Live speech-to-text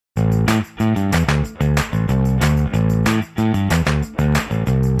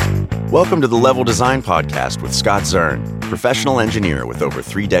Welcome to the Level Design Podcast with Scott Zern, professional engineer with over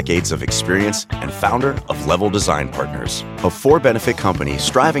 3 decades of experience and founder of Level Design Partners, a for-benefit company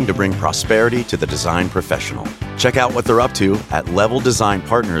striving to bring prosperity to the design professional. Check out what they're up to at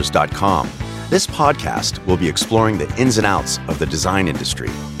leveldesignpartners.com. This podcast will be exploring the ins and outs of the design industry,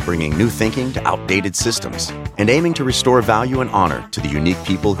 bringing new thinking to outdated systems, and aiming to restore value and honor to the unique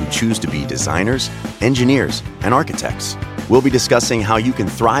people who choose to be designers, engineers, and architects. We'll be discussing how you can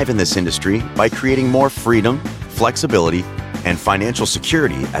thrive in this industry by creating more freedom, flexibility, and financial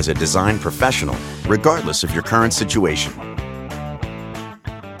security as a design professional, regardless of your current situation.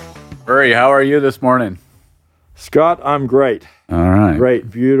 Murray, how are you this morning? Scott, I'm great. All right. Great.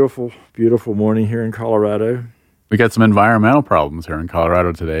 Beautiful, beautiful morning here in Colorado. We got some environmental problems here in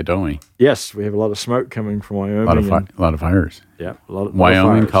Colorado today, don't we? Yes, we have a lot of smoke coming from Wyoming. A lot of fires. Yeah, a lot of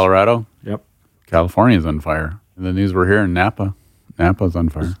Wyoming, fires. Colorado. Yep. California's on fire. And the news we're hearing, Napa. Napa's on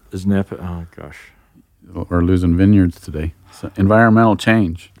fire. Is Napa? Oh, gosh. We're losing vineyards today. So environmental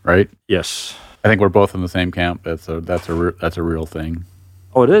change, right? Yes. I think we're both in the same camp. That's a real thing.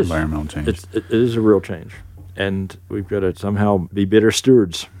 Oh, it is. Environmental change. It is a real change. And we've got to somehow be better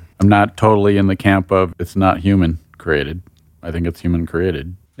stewards. I'm not totally in the camp of it's not human created. I think it's human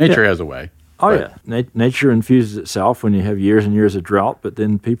created. Nature has a way. Oh, yeah. Nature infuses itself when you have years and years of drought, but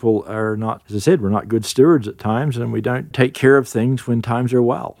then people are not, as I said, we're not good stewards at times, and we don't take care of things when times are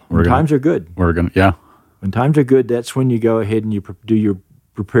well. When times are good. When times are good, that's when you go ahead and you do your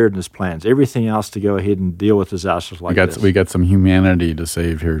preparedness plans. Everything else to go ahead and deal with disasters like this. We got some humanity to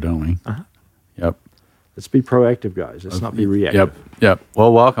save here, don't we? Uh-huh. Yep. Let's be proactive, guys. Let's not be reactive. Yep.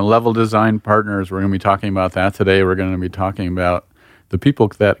 Well, welcome. Level Design Partners. We're going to be talking about that today. We're going to be talking about the people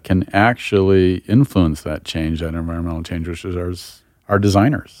that can actually influence that change, that environmental change, which is our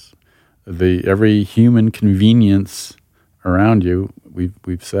designers. Every human convenience around you,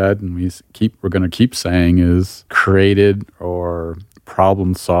 we've said, and we're going to keep saying, is created or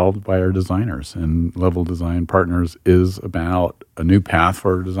problem solved by our designers. And Level Design Partners is about a new path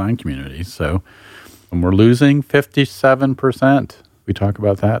for our design community. So, and we're losing 57%. We talk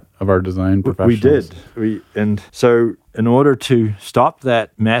about that of our design professionals. We did. And so in order to stop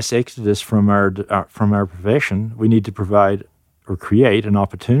that mass exodus from our profession, we need to provide or create an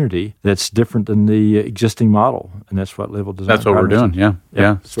opportunity that's different than the existing model. And that's what Level Design That's what we're doing,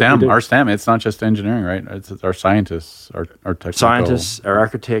 yeah. STEM, our STEM, it's not just engineering, right? It's our scientists, our technical. Scientists, our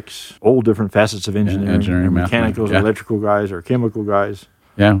architects, all different facets of engineering. Our mechanicals, electrical guys, our chemical guys.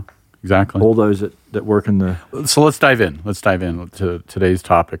 Yeah. Exactly. All those that work in the... So let's dive in. Let's dive in to today's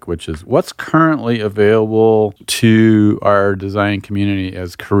topic, which is what's currently available to our design community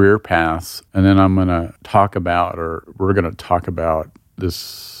as career paths. And then we're going to talk about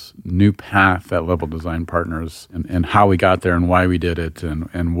this new path that Level Design Partners and how we got there and why we did it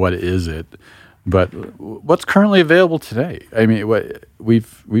and what is it. But what's currently available today? I mean,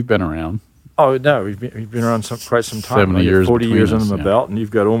 we've been around. Oh, no, we've been around quite some time. 70 years 40 years us, under my belt, and you've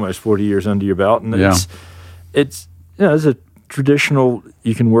got almost 40 years under your belt. And it's as a traditional,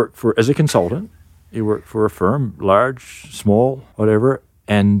 you can work as a consultant. You work for a firm, large, small, whatever,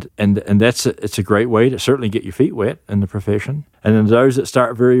 and it's a great way to certainly get your feet wet in the profession. And then those that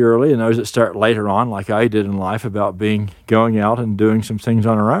start very early and those that start later on, like I did in life, about going out and doing some things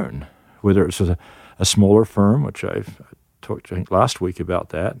on our own, whether it's a smaller firm, which I talked, I think, last week about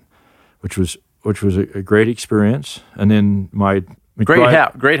that, which was a great experience. And then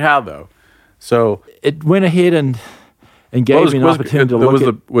great how though. So it went ahead and gave me an opportunity to look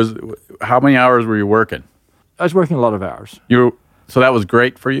at. How many hours were you working? I was working a lot of hours. So that was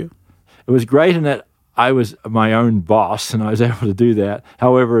great for you? It was great in that I was my own boss and I was able to do that.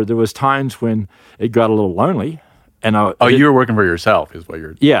 However, there was times when it got a little lonely. And you were working for yourself, is what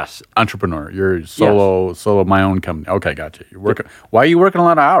you're. Yes, entrepreneur. You're solo, my own company. Okay, gotcha. You're working. Why are you working a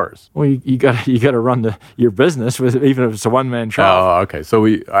lot of hours? Well, you got to run your business with, even if it's a one-man shop. Oh, okay. So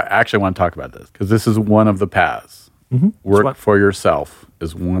I actually want to talk about this because this is one of the paths. Mm-hmm. Work for yourself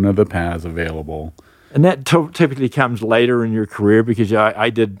is one of the paths available. And that typically comes later in your career because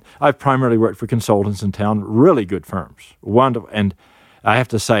I've primarily worked for consultants in town, really good firms, wonderful, and I have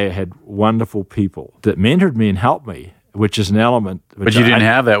to say I had wonderful people that mentored me and helped me, which is an element. But you didn't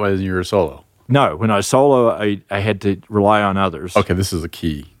have that when you were solo? No. When I was solo, I had to rely on others. Okay, this is a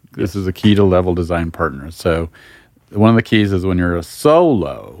key. This is a key to Level Design Partners. So one of the keys is when you're a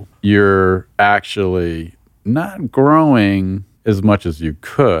solo, you're actually not growing as much as you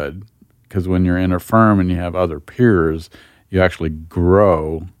could because when you're in a firm and you have other peers, you actually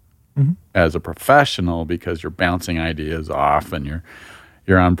grow as a professional because you're bouncing ideas off and you're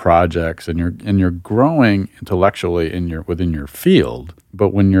on projects and you're growing intellectually within your field. But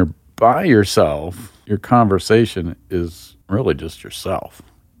when you're by yourself, your conversation is really just yourself.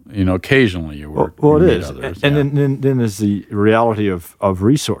 Occasionally you work. Well, you it meet is. others, And yeah. then there's the reality of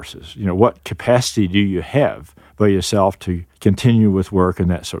resources. What capacity do you have by yourself to continue with work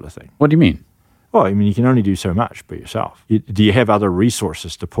and that sort of thing? What do you mean? Well, you can only do so much by yourself. Do you have other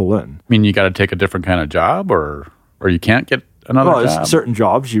resources to pull in? You got to take a different kind of job, or you can't get another job? There's certain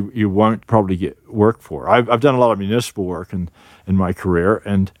jobs you won't probably get work for. I've done a lot of municipal work in my career,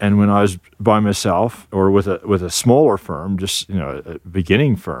 and when I was by myself or with a smaller firm, just a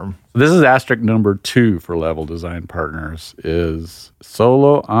beginning firm. This is asterisk number 2 for Level Design Partners is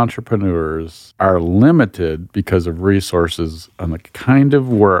solo entrepreneurs are limited because of resources on the kind of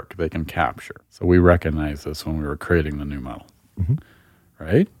work they can capture. So we recognized this when we were creating the new model,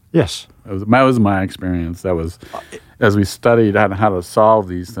 right? Yes. That was my experience. That was, as we studied on how to solve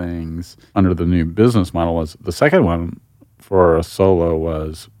these things under the new business model, was the second one for a solo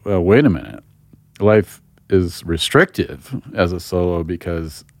was, well, wait a minute. Life is restrictive as a solo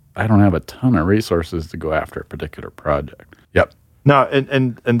because I don't have a ton of resources to go after a particular project. Yep. No,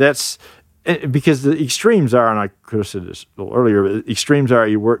 and that's because the extremes are, and I could have said this a little earlier, but the extremes are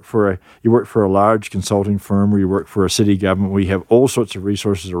you work for a large consulting firm, or you work for a city government where you have all sorts of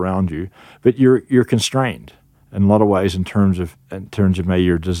resources around you, but you're constrained in a lot of ways in terms of maybe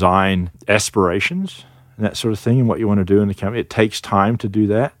your design aspirations and that sort of thing, and what you want to do in the company. It takes time to do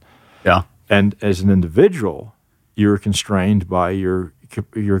that. Yeah. And as an individual, you're constrained by your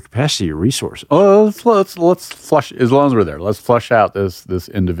capacity, your resources. Oh, let's flush, as long as we're there, let's flush out this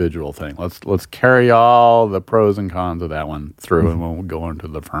individual thing. Let's carry all the pros and cons of that one through, and we'll go into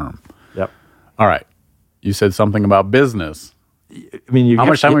the firm. Yep. All right. You said something about business. How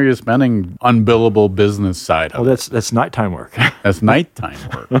much time are you spending on billable business side of it? That's nighttime work. That's nighttime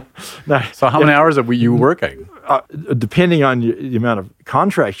work. No, So how many hours are you working? Depending on the amount of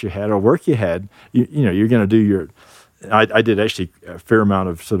contracts you had or work you had, you're going to do your. I did actually a fair amount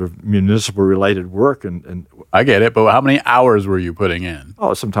of sort of municipal related work, and I get it, but how many hours were you putting in?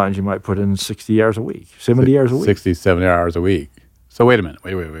 sometimes you might put in 60 hours a week, 70 hours a week. 60, 70 hours a week. So wait a minute.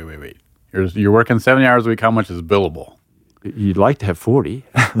 Wait. You're working 70 hours a week. How much is billable? You'd like to have 40.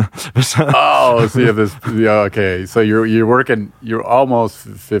 Oh, so you have this. Yeah, okay, so you're working. You're almost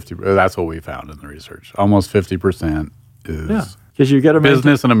 50. That's what we found in the research. Almost 50% is because you got to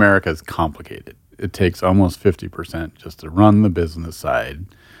business in America is complicated. It takes almost 50% just to run the business side,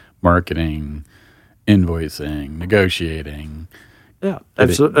 marketing, invoicing, negotiating. Yeah, getting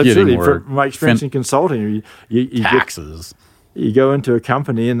absolutely. work, From my experience in consulting, you taxes. You go into a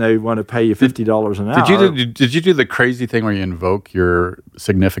company and they want to pay you $50 an hour. Did you do the crazy thing where you invoke your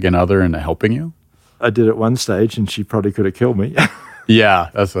significant other into helping you? I did at one stage, and she probably could have killed me. Yeah,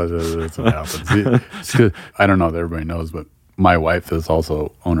 that's what happens. I don't know if everybody knows, but my wife is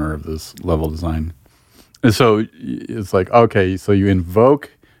also owner of this Level Design. And so it's like, okay, so you invoke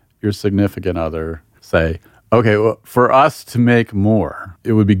your significant other, say, okay, well, for us to make more,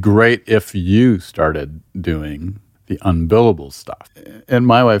 it would be great if you started doing the unbillable stuff. And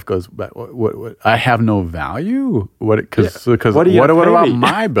my wife goes, what I have no value? What about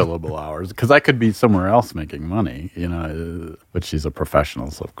my billable hours? Because I could be somewhere else making money, but she's a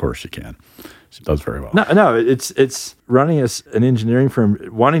professional, so of course she can. She does very well. No, it's running an engineering firm,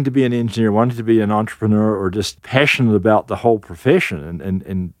 wanting to be an engineer, wanting to be an entrepreneur, or just passionate about the whole profession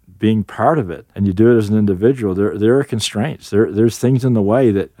and being part of it, and you do it as an individual. There are constraints. There's things in the way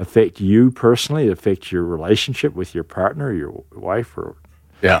that affect you personally, affect your relationship with your partner, your wife, or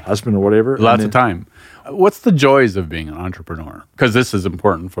husband, or whatever. Lots of time. What's the joys of being an entrepreneur? Because this is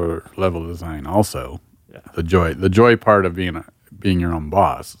important for Level Design also. Yeah. The joy part of being your own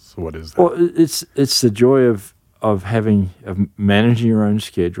boss. So what is that? Well, it's the joy of managing your own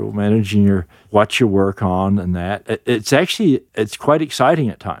schedule, managing what you work on, and that. It's quite exciting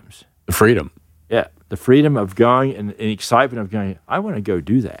at times. The freedom. Yeah, the freedom of going and excitement of going, I want to go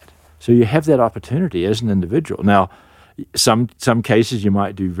do that. So you have that opportunity as an individual. Now, some cases you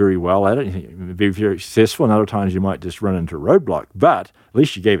might do very well at it, and be very successful, and other times you might just run into a roadblock. But at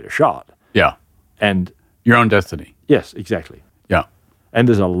least you gave it a shot. Yeah. And your own destiny. Yes, exactly. Yeah. And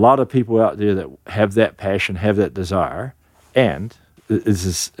there's a lot of people out there that have that passion, have that desire, and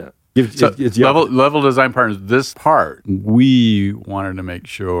it's Level Design Partners, this part, we wanted to make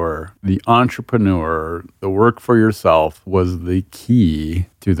sure the entrepreneur, the work for yourself, was the key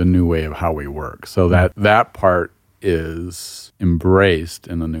to the new way of how we work. So that part is embraced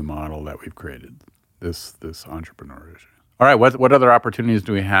in the new model that we've created, this entrepreneur issue. All right, what other opportunities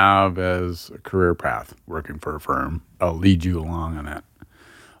do we have as a career path working for a firm? I'll lead you along on that.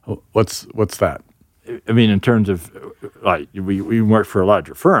 What's that? I mean, in terms of like we work for a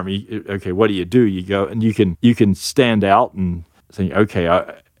larger firm. Okay, what do? You go and you can stand out and think, okay,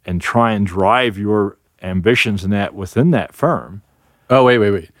 and try and drive your ambitions in that within that firm. Oh,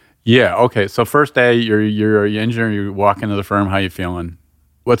 wait. Yeah, okay. So first day, you're an engineer. You walk into the firm. How you feeling?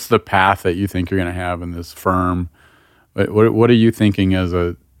 What's the path that you think you're going to have in this firm? What are you thinking as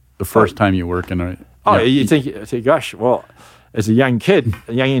the first time you work in a? You think, gosh, well, as a young kid,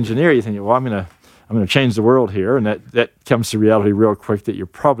 a young engineer, you think, well, I'm gonna change the world here, and that comes to reality real quick that you're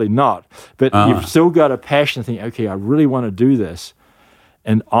probably not. But you've still got a passion to think, okay, I really want to do this,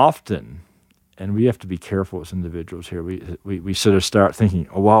 and often. And we have to be careful as individuals here. We sort of start thinking,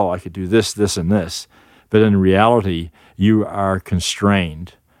 oh, wow, I could do this, this, and this. But in reality, you are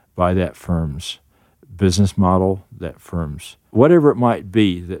constrained by that firm's business model, that firm's, whatever it might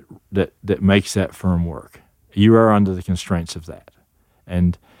be that makes that firm work. You are under the constraints of that.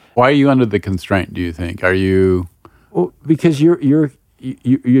 And why are you under the constraint, do you think? Are you... Well, because you've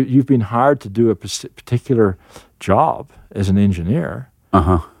been hired to do a particular job as an engineer.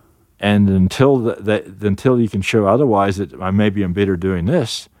 Uh-huh. And until you can show otherwise that maybe I'm better doing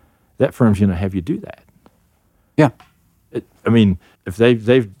this, that firm's going to have you do that. Yeah. If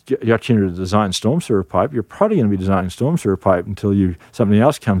they've got you to design storm sewer pipe, you're probably going to be designing storm sewer pipe until something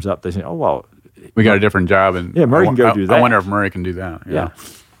else comes up. They say, oh, well. We got a different job. And Murray can go do that. I wonder if Murray can do that. Yeah.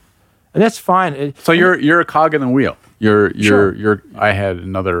 And that's fine. So you're a cog in the wheel. Sure. I had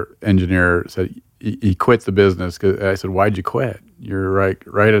another engineer said he quit the business. 'Cause I said, why'd you quit? You're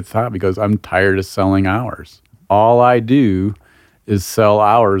right at the top. Because I'm tired of selling hours. All I do is sell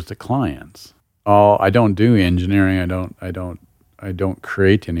hours to clients. I don't do engineering. I don't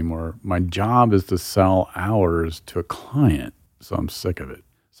create anymore. My job is to sell hours to a client. So I'm sick of it.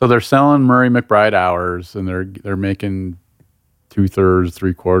 So they're selling Murray McBride hours, and they're making 2/3,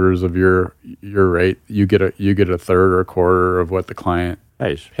 3/4 of your rate. You get a third or a quarter of what the client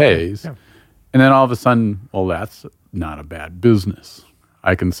pays. Yeah. And then all of a sudden, well, that's not a bad business.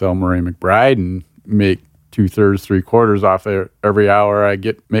 I can sell Murray McBride and make 2/3, 3/4 off every hour I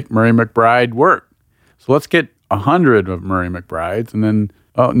make Murray McBride work. So let's get 100 of Murray McBrides, and then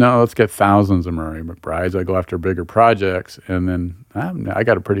let's get thousands of Murray McBrides. I go after bigger projects, and then I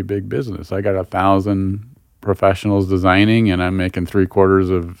got a pretty big business. I got 1,000 professionals designing, and I'm making 3/4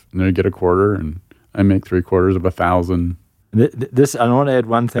 of, and they get a quarter, and I make 3/4 of 1,000. This I want to add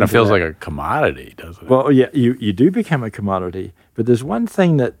one thing. And it feels like a commodity, doesn't it? Well, yeah, you do become a commodity, but there's one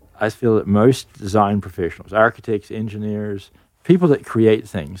thing that I feel that most design professionals, architects, engineers, people that create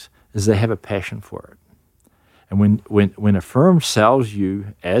things, is they have a passion for it. And when a firm sells you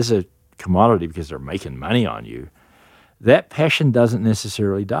as a commodity because they're making money on you, that passion doesn't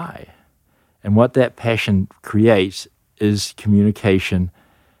necessarily die. And what that passion creates is communication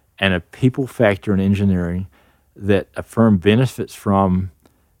and a people factor in engineering that a firm benefits from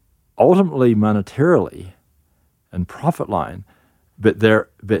ultimately monetarily and profit line. But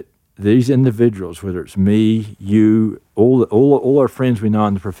these individuals, whether it's me, you, all our friends we know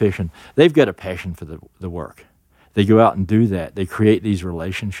in the profession, they've got a passion for the work. They go out and do that. They create these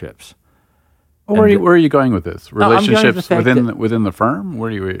relationships. Well, where are you going with this? Relationships within the firm? Where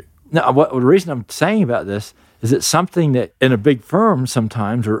do you? No, the reason I'm saying about this is it's something that in a big firm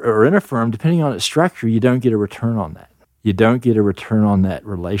sometimes, or in a firm, depending on its structure, you don't get a return on that. You don't get a return on that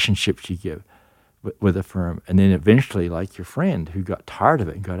relationships you give with a firm. And then eventually, like your friend who got tired of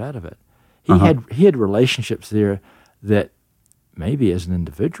it and got out of it, he had relationships there that maybe as an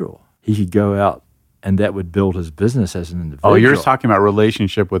individual, he could go out and that would build his business as an individual. Oh, you're just talking about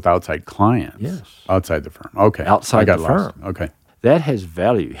relationship with outside clients. Yes. Outside the firm. Okay. Outside the firm. Okay. That has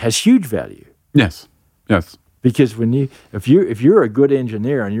value, has huge value. Yes. Because if you're a good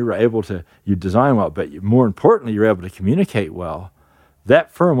engineer and you design well, but more importantly, you're able to communicate well,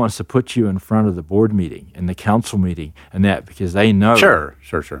 that firm wants to put you in front of the board meeting and the council meeting and that because they know. Sure.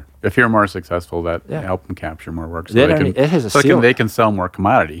 If you're more successful, that help them capture more work. It has a ceiling. They can sell more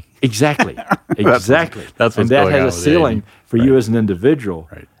commodity. Exactly. That's what's and that has a ceiling for you as an individual.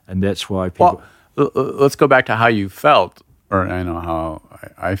 Right. And that's why people. Well, let's go back to how you felt, or I know how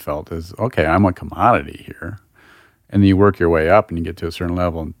I felt is, okay, I'm a commodity here. And then you work your way up and you get to a certain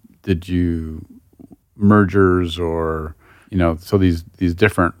level. Did you mergers or, so these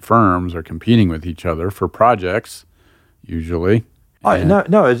different firms are competing with each other for projects, usually.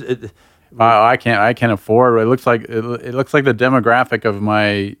 I can't afford. It looks like the demographic of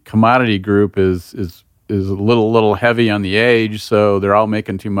my commodity group is a little heavy on the age, so they're all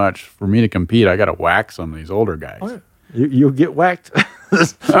making too much for me to compete. I got to whack some of these older guys. Oh, yeah. You'll get whacked.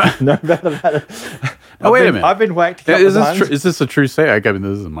 No doubt about it. wait a minute. I've been whacked a couple of times. Is this a true statement? I mean,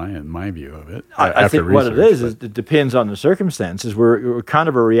 this is my view of it. I think what it is it depends on the circumstances. We're kind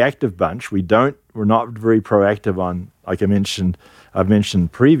of a reactive bunch. We're not very proactive on, like I've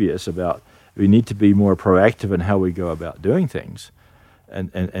mentioned previous about we need to be more proactive in how we go about doing things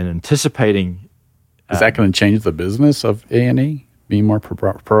and anticipating. Is that going to change the business of A&E? Being more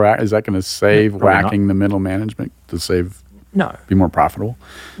proactive? Is that going to save whacking the middle management to save? No. Be more profitable?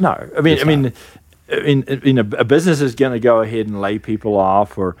 No. I mean, a business is going to go ahead and lay people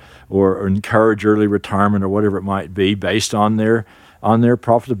off or encourage early retirement or whatever it might be based on their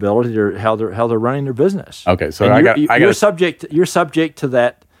profitability or how they're running their business. Okay, so you're subject to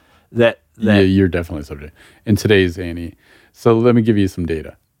that. Yeah, you're definitely subject in today's A&E. So let me give you some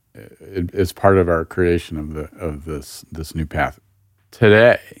data as part of our creation of this new path.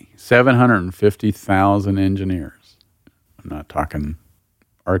 Today, 750,000 engineers. I'm not talking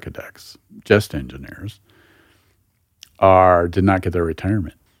architects, just engineers, did not get their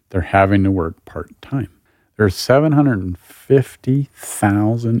retirement. They're having to work part-time. There are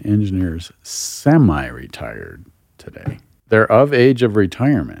 750,000 engineers semi-retired today. They're of age of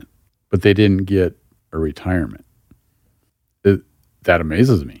retirement, but they didn't get a retirement. That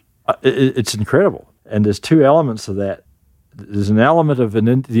amazes me. It's incredible. And there's two elements of that. There's an element of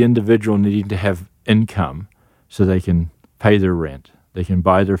the individual needing to have income so they can pay their rent. They can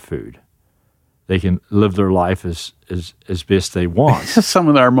buy their food. They can live their life as best they want. Some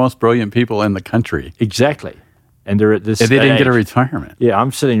of our most brilliant people in the country. Exactly. And they're at this and they didn't get a retirement. Yeah,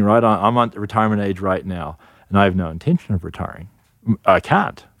 I'm on the retirement age right now, and I have no intention of retiring. I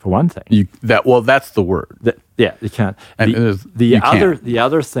can't, for one thing. That's the word. You can't. The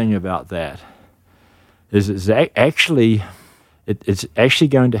other thing about that is it's actually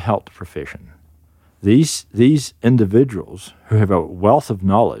going to help the profession. These individuals who have a wealth of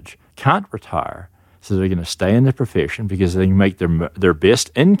knowledge can't retire, so they're going to stay in the profession because they can make their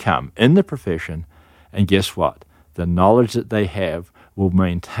best income in the profession. And guess what? The knowledge that they have will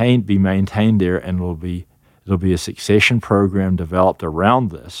be maintained there, and there'll be a succession program developed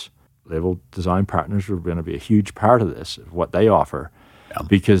around this. Level Design Partners are going to be a huge part of this, of what they offer,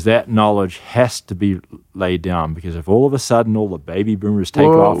 because that knowledge has to be laid down. Because if all of a sudden all the baby boomers take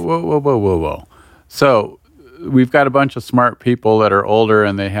off, whoa. So we've got a bunch of smart people that are older,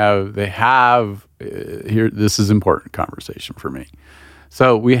 and they have here. This is important conversation for me.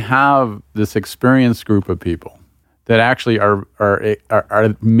 So we have this experienced group of people that actually are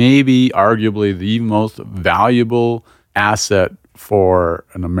maybe arguably the most valuable asset for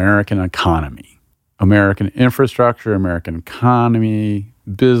an American economy, American infrastructure, American economy,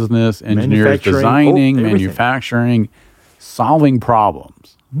 business, engineers, designing, manufacturing, solving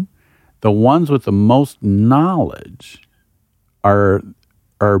problems. Mm-hmm. The ones with the most knowledge are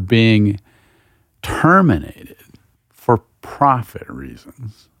being terminated for profit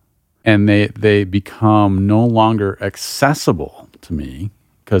reasons. And they become no longer accessible to me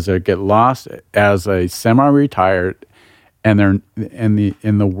because they get lost as a semi-retired, and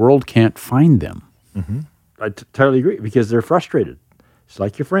the world can't find them. Mm-hmm. I totally agree, because they're frustrated. It's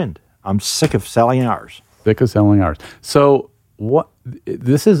like your friend. I'm sick of selling hours. So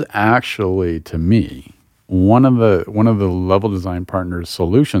this is actually, to me, one of the Level Design Partners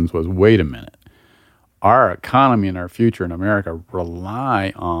solutions was, wait a minute. Our economy and our future in America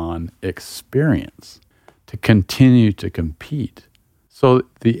rely on experience to continue to compete. So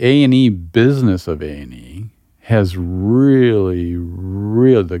the A&E business of A&E has really,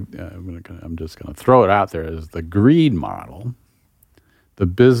 I'm just going to throw it out there as the greed model. The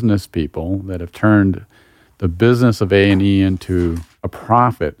business people that have turned the business of A&E into a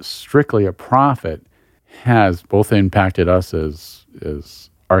profit, strictly a profit, has both impacted us as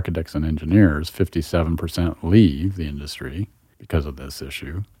architects and engineers. 57% leave the industry because of this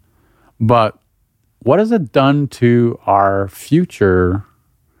issue. But what has it done to our future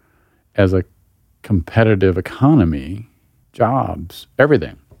as a competitive economy, jobs,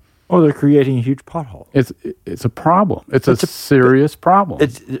 everything? Oh, they're creating a huge pothole. It's a problem. It's a serious problem.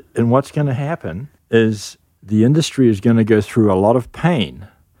 And what's going to happen is the industry is going to go through a lot of pain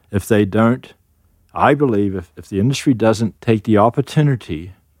if they don't. I believe if the industry doesn't take the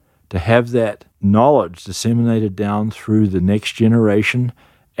opportunity to have that knowledge disseminated down through the next generation,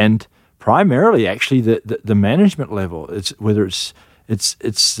 and primarily actually the management level. Whether it's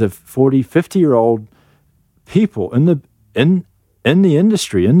the 40, 50-year-old people in the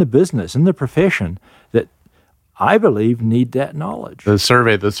industry, in the business, in the profession that I believe need that knowledge. The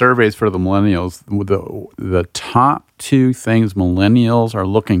surveys for the millennials, the top two things millennials are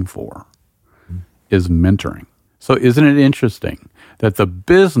looking for is mentoring. So isn't it interesting that the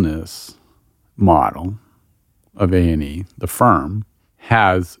business model of A&E, the firm,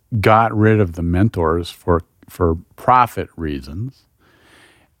 has got rid of the mentors for profit reasons,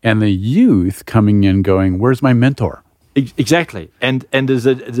 and the youth coming in going, where's my mentor? Exactly. And there's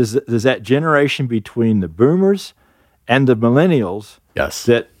that generation between the boomers and the millennials Yes.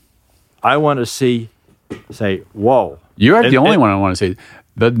 that I want to say, whoa. You are the only one I want to say.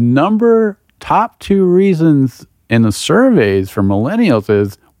 The top 2 reasons in the surveys for millennials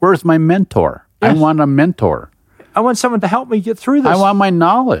is, where's my mentor? Yes. I want a mentor. I want someone to help me get through this. I want my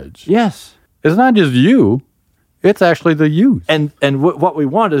knowledge. Yes. It's not just you. It's actually the youth. And what we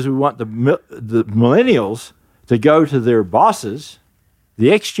want is we want the millennials to go to their bosses,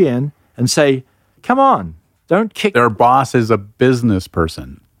 the X-Gen, and say, come on, don't kick. Their boss is a business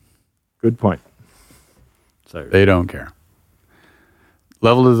person. Good point. So They don't care.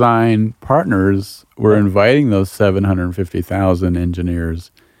 Level Design Partners, we're inviting those 750,000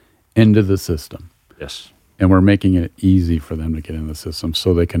 engineers into the system. yes. And we're making it easy for them to get in the system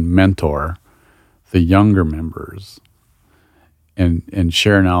so they can mentor the younger members and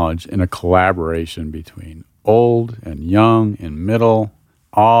share knowledge in a collaboration between old and young and middle,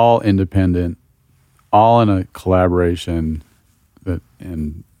 all independent, all in a collaboration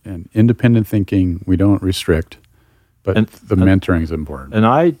and independent thinking. We don't restrict, but the mentoring is important. And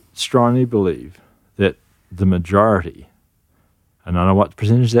I strongly believe that the majority, and I don't know what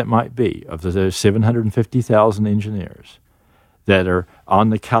percentage that might be, of those 750,000 engineers that are on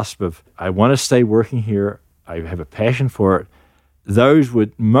the cusp of, I want to stay working here, I have a passion for it,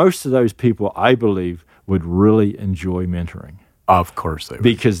 most of those people, I believe, would really enjoy mentoring. Of course they would.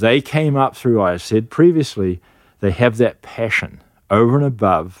 Because they came up through, I said previously, they have that passion over and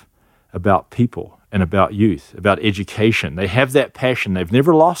above about people and about youth, about education. They have that passion. They've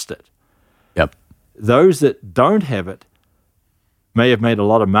never lost it. Yep. Those that don't have it may have made a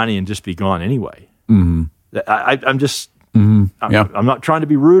lot of money and just be gone anyway. Mm-hmm. I'm just, Yeah. I'm not trying to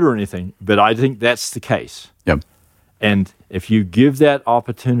be rude or anything, but I think that's the case. Yep. And if you give that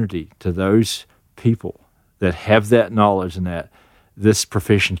opportunity to those people that have that knowledge and that, this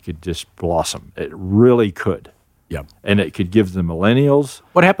profession could just blossom. It really could. Yep. And it could give the millennials.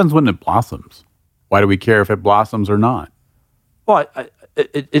 What happens when it blossoms? Why do we care if it blossoms or not? Well,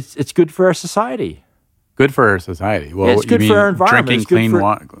 it's good for our society. Good for our society. Well, Yeah, it's good you for mean our environment. Drinking It's good clean for-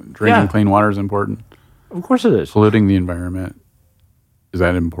 water. Yeah. Clean water is important. Of course it is. Polluting the environment, is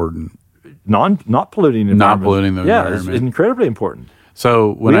that important? Not polluting the environment. Not polluting the Yeah, environment. it's incredibly important.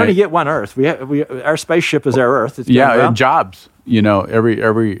 So when We I only get one Earth. Our spaceship is our Earth. It's going yeah, around. jobs.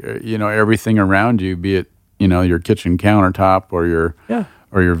 Everything around you, be it your kitchen countertop or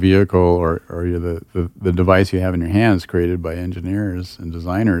your vehicle or the device you have in your hands, created by engineers and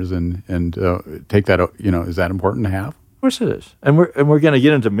designers, and take that. Is that important to have? Of course it is. And we're going to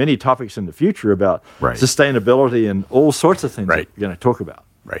get into many topics in the future about Right. sustainability and all sorts of things Right. that we're going to talk about.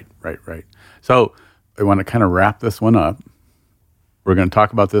 Right. So I want to kind of wrap this one up. We're going to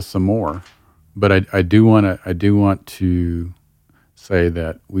talk about this some more, but I do want to say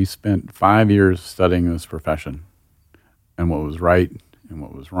that we spent 5 years studying this profession and what was right and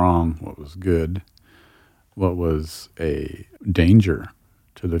what was wrong, what was good, what was a danger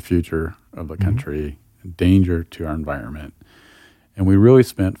to the future of the country, danger to our environment. And we really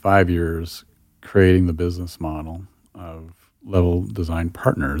spent 5 years creating the business model of Level Design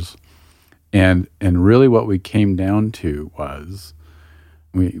Partners. And really what we came down to was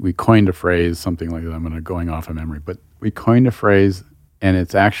we coined a phrase, something like that. I'm going off of memory, but we coined a phrase, and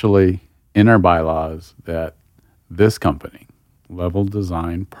it's actually in our bylaws that this company, Level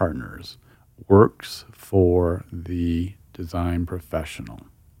Design Partners, works for the design professional,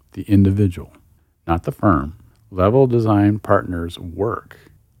 the individual, not the firm. Level Design Partners work.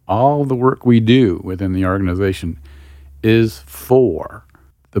 All the work we do within the organization is for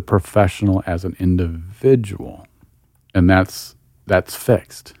the professional as an individual. And that's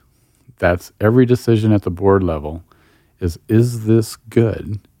fixed. That's every decision at the board level is this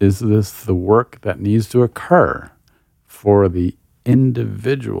good? Is this the work that needs to occur for the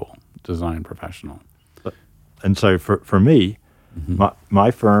individual design professional? And so for me,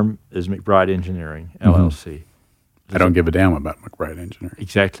 my firm is McBride Engineering, LLC. I don't give a damn about McBride Engineering.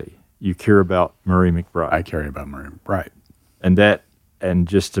 Exactly. You care about Murray McBride. I care about Murray McBride. And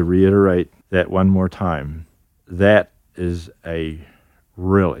just to reiterate that one more time, that is a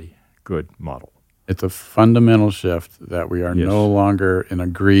really good model. It's a fundamental shift that we are no longer in a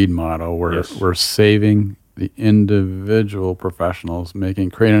greed model where we're saving the individual professionals,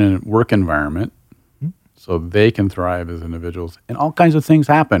 creating a work environment so they can thrive as individuals. And all kinds of things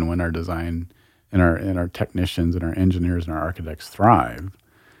happen when our design and our technicians and our engineers and our architects thrive.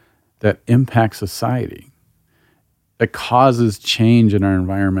 that impact society, that causes change in our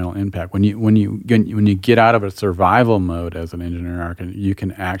environmental impact. When you get out of a survival mode as an engineer architect, you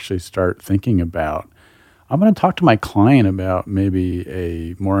can actually start thinking about, I'm going to talk to my client about maybe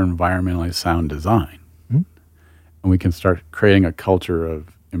a more environmentally sound design. Mm-hmm. And we can start creating a culture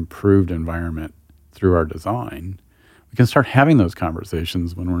of improved environment through our design. We can start having those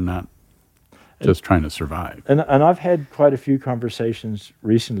conversations when we're not just trying to survive. And I've had quite a few conversations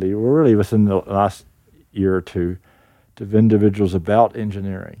recently, really within the last year or two, of individuals about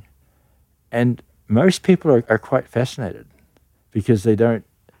engineering. And most people are quite fascinated because they don't,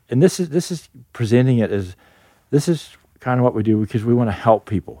 and this is presenting it as, this is kind of what we do because we want to help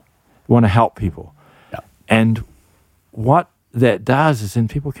people. We want to help people. Yeah. And what that does is then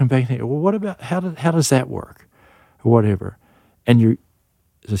people come back and think, well, what about, how does that work? Or whatever. And you,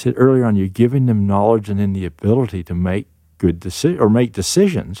 as I said earlier on, you're giving them knowledge and then the ability to make good make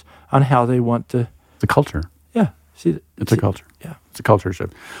decisions on how they want to. The culture. Yeah. It's a culture. Yeah. It's a culture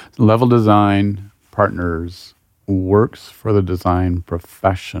shift. Level Design Partners works for the design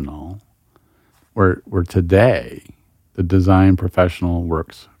professional, where today the design professional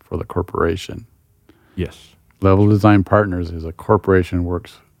works for the corporation. Yes. Level Design Partners is a corporation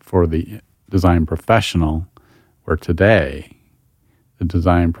works for the design professional, where today the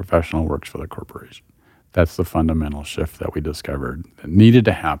design professional works for the corporation. That's the fundamental shift that we discovered that needed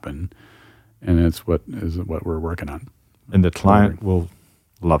to happen, and it's what we're working on. And the client will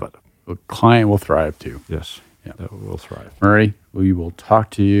love it. The client will thrive too. Yes, yeah, that will thrive. Murray, we will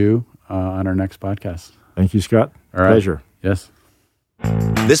talk to you on our next podcast. Thank you, Scott. All right. Pleasure. Yes.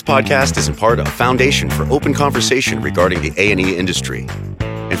 This podcast is in part a foundation for open conversation regarding the A&E industry.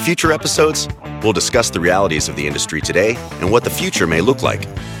 In future episodes, we'll discuss the realities of the industry today and what the future may look like.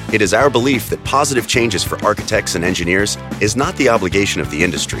 It is our belief that positive changes for architects and engineers is not the obligation of the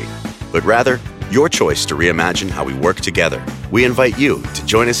industry, but rather your choice to reimagine how we work together. We invite you to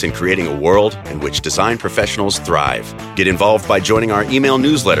join us in creating a world in which design professionals thrive. Get involved by joining our email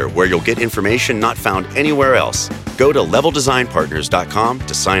newsletter, where you'll get information not found anywhere else. Go to leveldesignpartners.com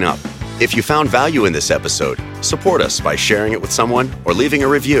to sign up. If you found value in this episode, support us by sharing it with someone or leaving a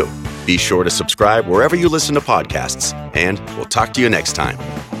review. Be sure to subscribe wherever you listen to podcasts, and we'll talk to you next time.